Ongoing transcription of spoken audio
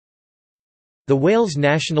The Wales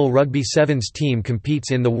national Rugby Sevens team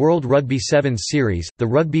competes in the World Rugby Sevens Series, the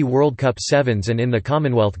Rugby World Cup Sevens and in the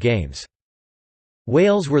Commonwealth Games.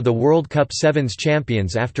 Wales were the World Cup Sevens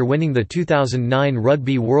champions after winning the 2009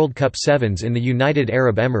 Rugby World Cup Sevens in the United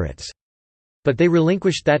Arab Emirates. But they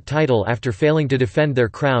relinquished that title after failing to defend their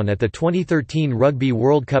crown at the 2013 Rugby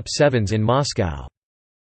World Cup Sevens in Moscow.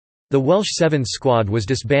 The Welsh Sevens squad was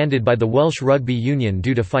disbanded by the Welsh Rugby Union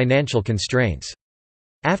due to financial constraints.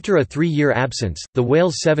 After a 3-year absence, the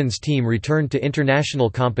Wales Sevens team returned to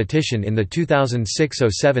international competition in the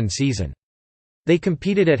 2006–07 season. They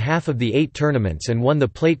competed at half of the 8 tournaments and won the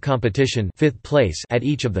plate competition 5th place at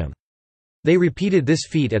each of them. They repeated this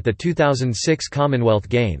feat at the 2006 Commonwealth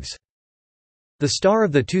Games. The star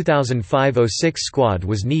of the 2005–06 squad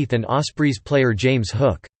was Neath and Ospreys player James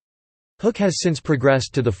Hook. Hook has since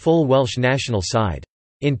progressed to the full Welsh national side.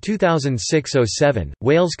 In 2006–07,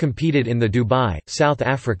 Wales competed in the Dubai, South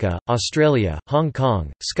Africa, Australia, Hong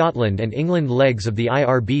Kong, Scotland and England legs of the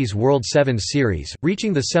IRB's World Sevens Series,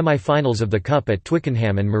 reaching the semi-finals of the Cup at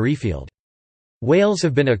Twickenham and Murrayfield. Wales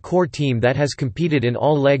have been a core team that has competed in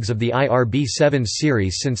all legs of the IRB Sevens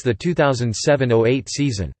Series since the 2007–08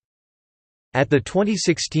 season. At the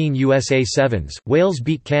 2016 USA Sevens, Wales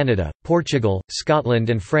beat Canada, Portugal,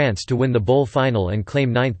 Scotland and France to win the bowl final and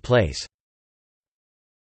claim 9th place.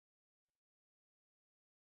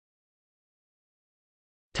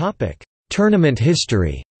 Tournament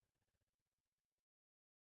history.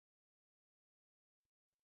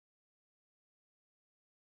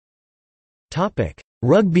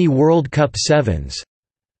 Rugby World Cup Sevens.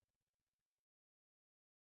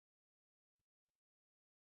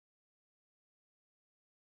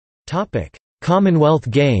 Commonwealth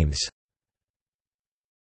Games.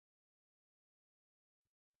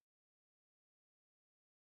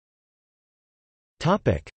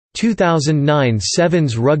 Topic 2009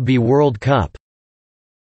 Sevens Rugby World Cup.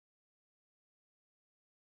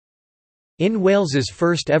 In Wales's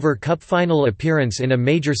first ever cup final appearance in a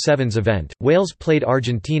major Sevens event, Wales played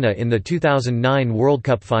Argentina in the 2009 World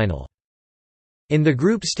Cup final. In the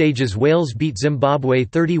group stages, Wales beat Zimbabwe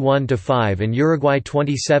 31–5 and Uruguay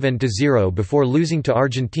 27–0 before losing to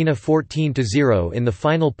Argentina 14–0 in the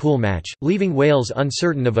final pool match, leaving Wales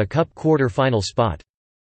uncertain of a cup quarter-final spot.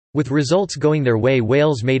 With results going their way,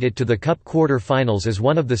 Wales made it to the cup quarter-finals as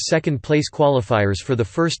one of the second-place qualifiers for the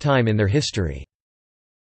first time in their history.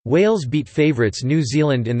 Wales beat favourites New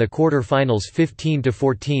Zealand in the quarter-finals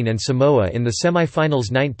 15–14 and Samoa in the semi-finals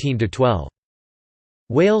 19–12.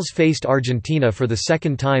 Wales faced Argentina for the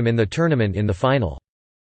second time in the tournament in the final.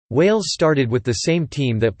 Wales started with the same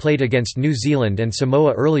team that played against New Zealand and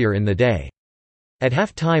Samoa earlier in the day. At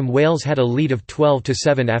half-time, Wales had a lead of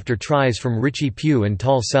 12–7 after tries from Richie Pugh and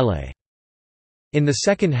Tal Sele. In the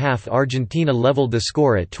second half, Argentina levelled the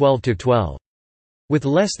score at 12–12. With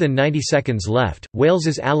less than 90 seconds left,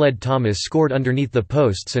 Wales's Aled Thomas scored underneath the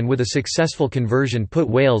posts and with a successful conversion put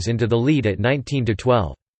Wales into the lead at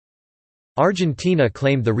 19–12. Argentina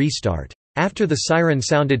claimed the restart. After the siren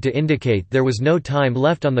sounded to indicate there was no time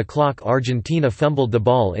left on the clock, Argentina fumbled the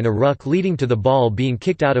ball in a ruck, leading to the ball being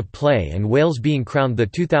kicked out of play and Wales being crowned the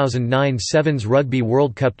 2009 Sevens Rugby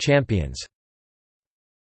World Cup champions.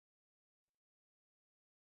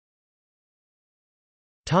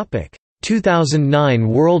 Topic: 2009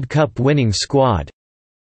 World Cup winning squad.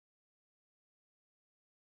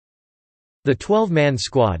 The 12-man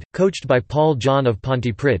squad, coached by Paul John of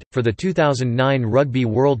Pontypridd, for the 2009 Rugby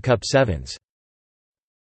World Cup Sevens.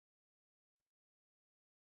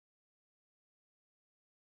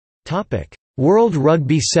 World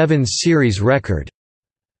Rugby Sevens Series record.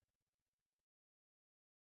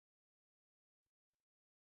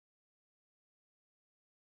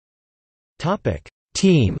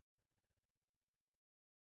 Team.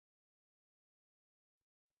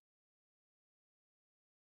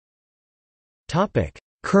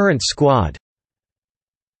 Current squad.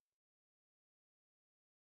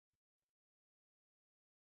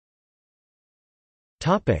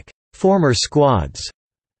 Former squads.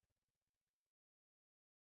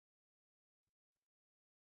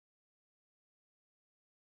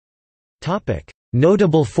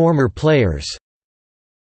 Notable former players.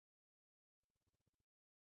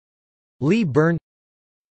 Lee Byrne,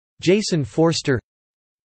 Jason Forster,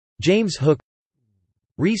 James Hook,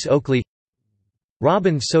 Rhys Oakley,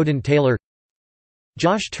 Robin Soden-Taylor,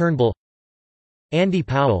 Josh Turnbull, Andy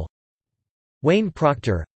Powell, Wayne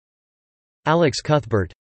Proctor, Alex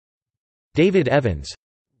Cuthbert, David Evans,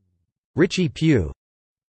 Richie Pugh,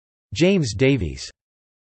 James Davies.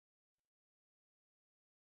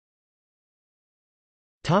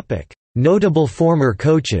 Notable former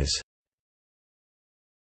coaches.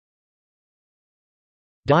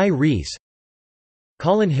 Di Reese,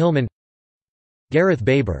 Colin Hillman, Gareth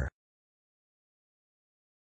Baber.